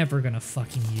 bombs. I'm never gonna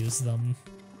fucking use them.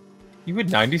 You had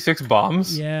 96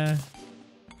 bombs? Yeah.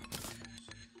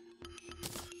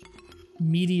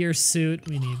 Meteor suit.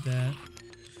 We need that.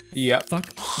 Yep.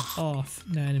 Fuck off.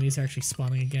 No, enemies are actually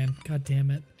spawning again. God damn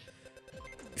it.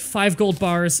 5 gold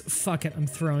bars. Fuck it. I'm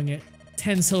throwing it.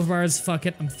 10 silver bars. Fuck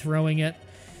it. I'm throwing it.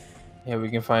 Yeah,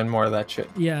 we can find more of that shit.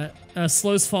 Yeah.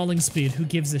 Slows falling speed. Who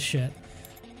gives a shit?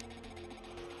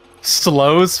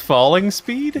 Slows falling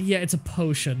speed? Yeah, it's a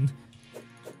potion.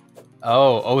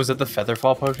 Oh, is that the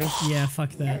Featherfall potion? Yeah,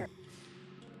 fuck that.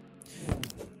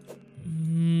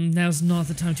 Now's not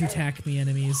the time to attack me,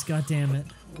 enemies. God damn it.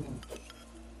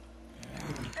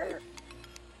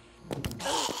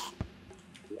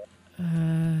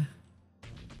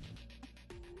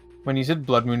 When you said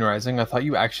Blood Moon Rising, I thought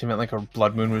you actually meant like a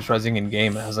Blood Moon was rising in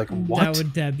game. I was like,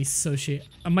 what? That'd be so shit.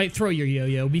 I might throw your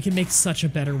yo-yo. We can make such a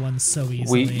better one so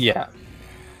easily.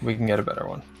 We can get a better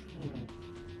one.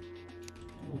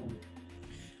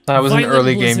 That was an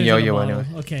early game yo-yo anyway.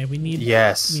 Okay, we need.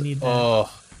 Yes. We need that.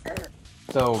 Oh,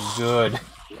 so good.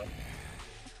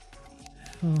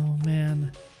 Oh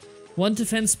man, 1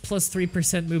 defense plus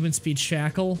 3% movement speed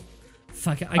shackle.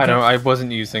 Fuck it. I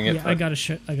wasn't using it. Yeah, I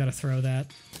gotta throw that.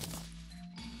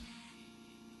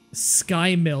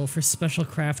 Sky mill for special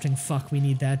crafting. Fuck, we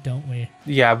need that, don't we?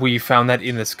 Yeah, we found that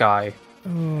in the sky.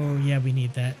 Oh yeah, we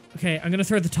need that. Okay, I'm gonna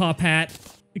throw the top hat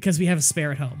because we have a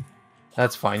spare at home.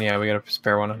 That's fine. Yeah, we got a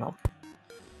spare one at home.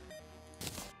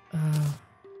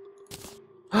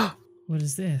 What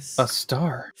is this? A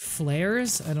star.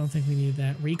 Flares? I don't think we need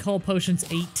that. Recall potions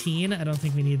 18? I don't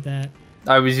think we need that.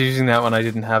 I was using that when I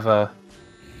didn't have a...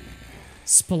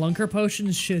 Spelunker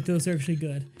potions? Shit, those are actually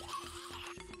good.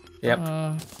 Yep.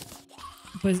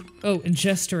 But, oh, and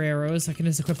Jester arrows. I can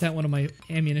just equip that one of my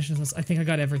ammunition slots. I think I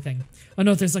got everything. Oh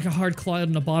no, there's like a hard cloud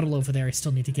in a bottle over there I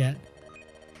still need to get.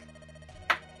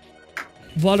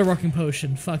 Water rocking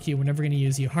potion. Fuck you, we're never gonna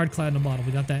use you. Hard cloud in a bottle,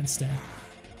 we got that instead.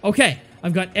 Okay,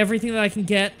 I've got everything that I can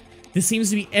get. This seems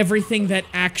to be everything that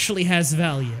actually has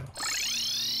value.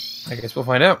 I guess we'll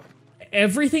find out.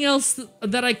 Everything else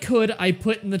that I could, I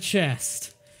put in the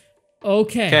chest.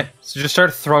 Okay. Okay, so just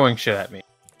start throwing shit at me.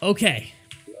 Okay.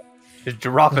 Just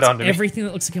drop it onto me. Everything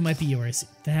that looks like it might be yours.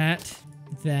 That.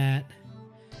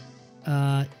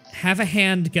 Have a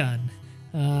handgun.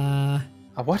 A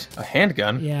what? A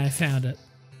handgun? Yeah, I found it.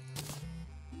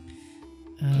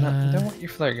 No, I don't want your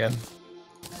flare gun.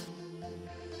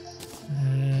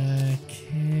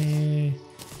 Okay.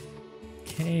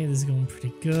 Okay, this is going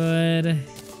pretty good.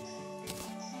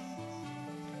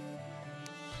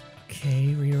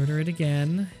 Okay, reorder it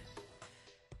again.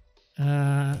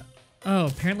 Oh,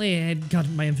 apparently I had got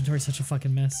my inventory such a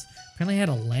fucking mess. Apparently I had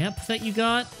a lamp that you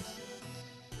got.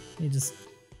 You just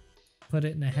put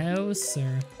it in a house,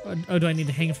 or... Oh, do I need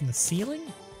to hang it from the ceiling?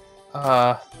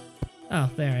 Oh,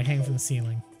 there, I hang it from the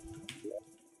ceiling.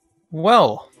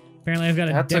 Well... Apparently I've got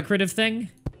a decorative thing.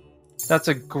 That's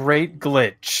a great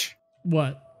glitch.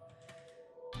 What?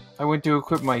 I went to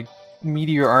equip my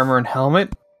meteor armor and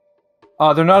helmet.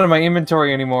 They're not in my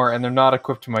inventory anymore, and they're not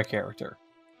equipped to my character.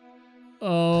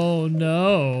 Oh,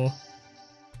 no.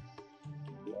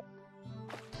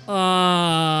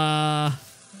 I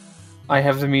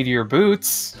have the meteor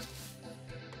boots.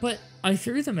 But I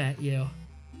threw them at you.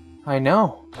 I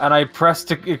know, and I pressed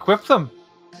to equip them.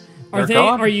 Are they?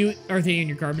 Gone. Are they in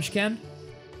your garbage can?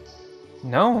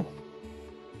 No.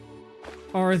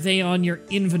 Are they on your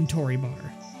inventory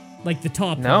bar, like the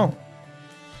top? No. one?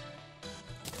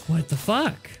 What the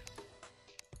fuck?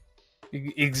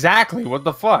 Exactly. What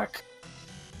the fuck?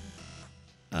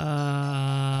 That's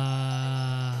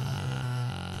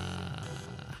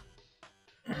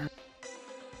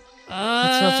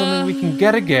not something we can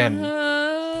get again.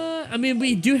 I mean,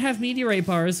 we do have meteorite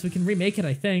bars. We can remake it,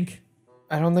 I think.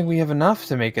 I don't think we have enough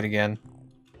to make it again.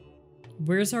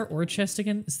 Where's our ore chest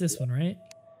again? It's this one, right?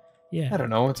 Yeah. I don't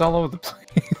know. It's all over the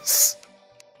place.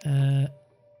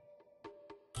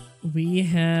 We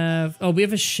have... Oh, we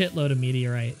have a shitload of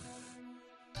meteorite.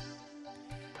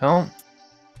 Well...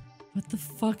 What the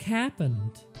fuck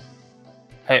happened?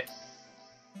 Hey.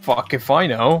 Fuck if I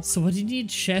know. So what do you need?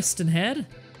 Chest and head?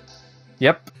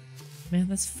 Yep. Man,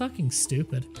 that's fucking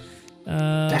stupid.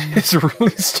 That is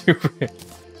really stupid.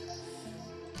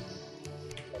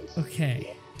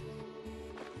 Okay.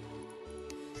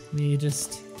 Let me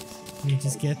just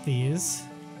get these.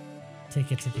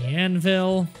 Take it to the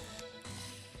anvil.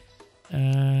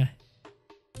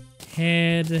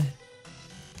 Head.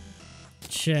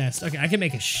 Chest. Okay, I can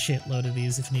make a shitload of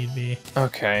these if need be.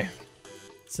 Okay.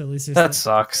 So at least there's that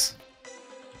sucks.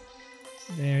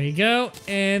 There you go,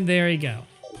 and there you go.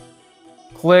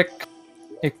 Click.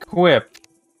 Equip.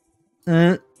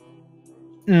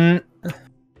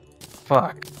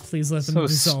 Fuck. Please let them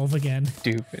dissolve again.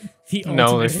 Stupid. The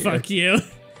ultimate fuck you.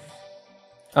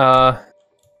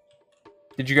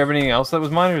 Did you grab anything else that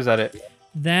was mine, or is that it?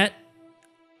 That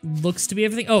looks to be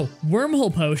everything. Oh,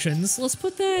 wormhole potions. Let's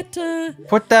put that,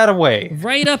 Put that away.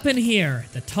 right up in here.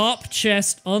 The top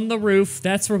chest on the roof.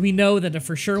 That's where we know that it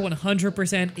for sure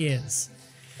 100% is.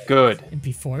 Good. And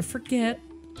before I forget,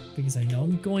 because I know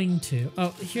I'm going to...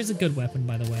 Oh, here's a good weapon,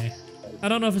 by the way. I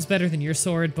don't know if it's better than your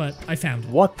sword, but I found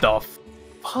it. What the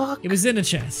fuck? It was in a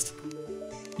chest.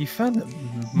 You found the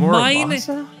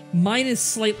Muramasa? Mine is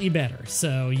slightly better,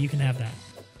 so you can have that.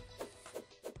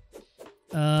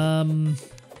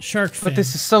 Shark fin. But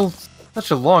this is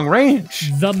such a long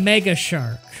range. The Mega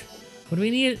Shark. What do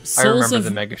we need? I remember the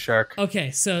Mega Shark.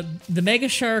 Okay, so the Mega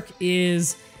Shark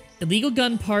is illegal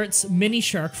gun parts, mini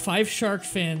shark, 5 shark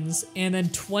fins, and then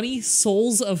 20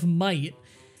 souls of might.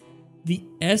 The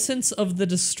essence of the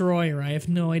destroyer. I have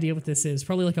no idea what this is.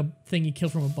 Probably like a thing you kill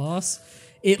from a boss.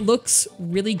 It looks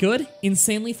really good.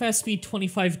 Insanely fast speed,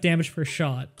 25 damage per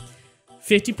shot.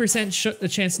 50% the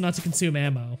chance not to consume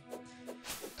ammo.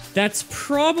 That's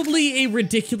probably a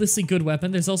ridiculously good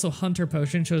weapon. There's also Hunter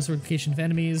Potion, shows location of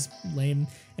enemies, lame,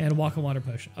 and Walk on Water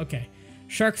Potion. Okay.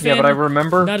 Shark fin. Yeah, but I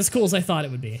remember... Not as cool as I thought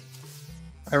it would be.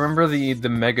 I remember the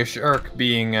Mega Shark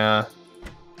being,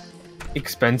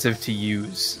 expensive to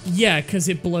use. Yeah, because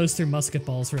it blows through musket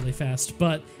balls really fast.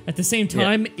 But at the same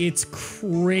time, it's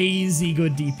crazy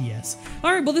good DPS.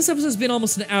 Alright, well this episode's been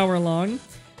almost an hour long.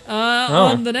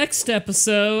 On the next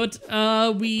episode,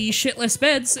 we shit less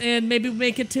beds and maybe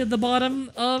make it to the bottom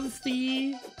of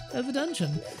the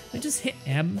dungeon. I just hit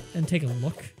M and take a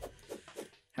look.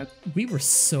 We were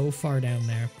so far down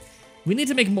there. We need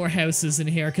to make more houses in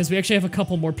here, because we actually have a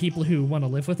couple more people who want to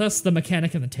live with us, the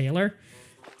mechanic and the tailor.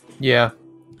 Yeah.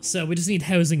 So we just need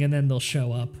housing, and then they'll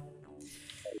show up.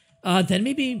 Then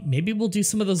maybe we'll do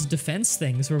some of those defense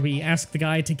things where we ask the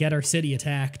guy to get our city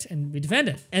attacked, and we defend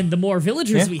it. And the more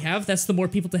villagers we have, that's the more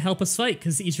people to help us fight,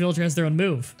 because each villager has their own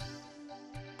move.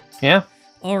 Yeah.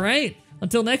 All right.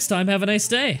 Until next time, have a nice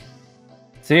day.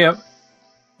 See ya.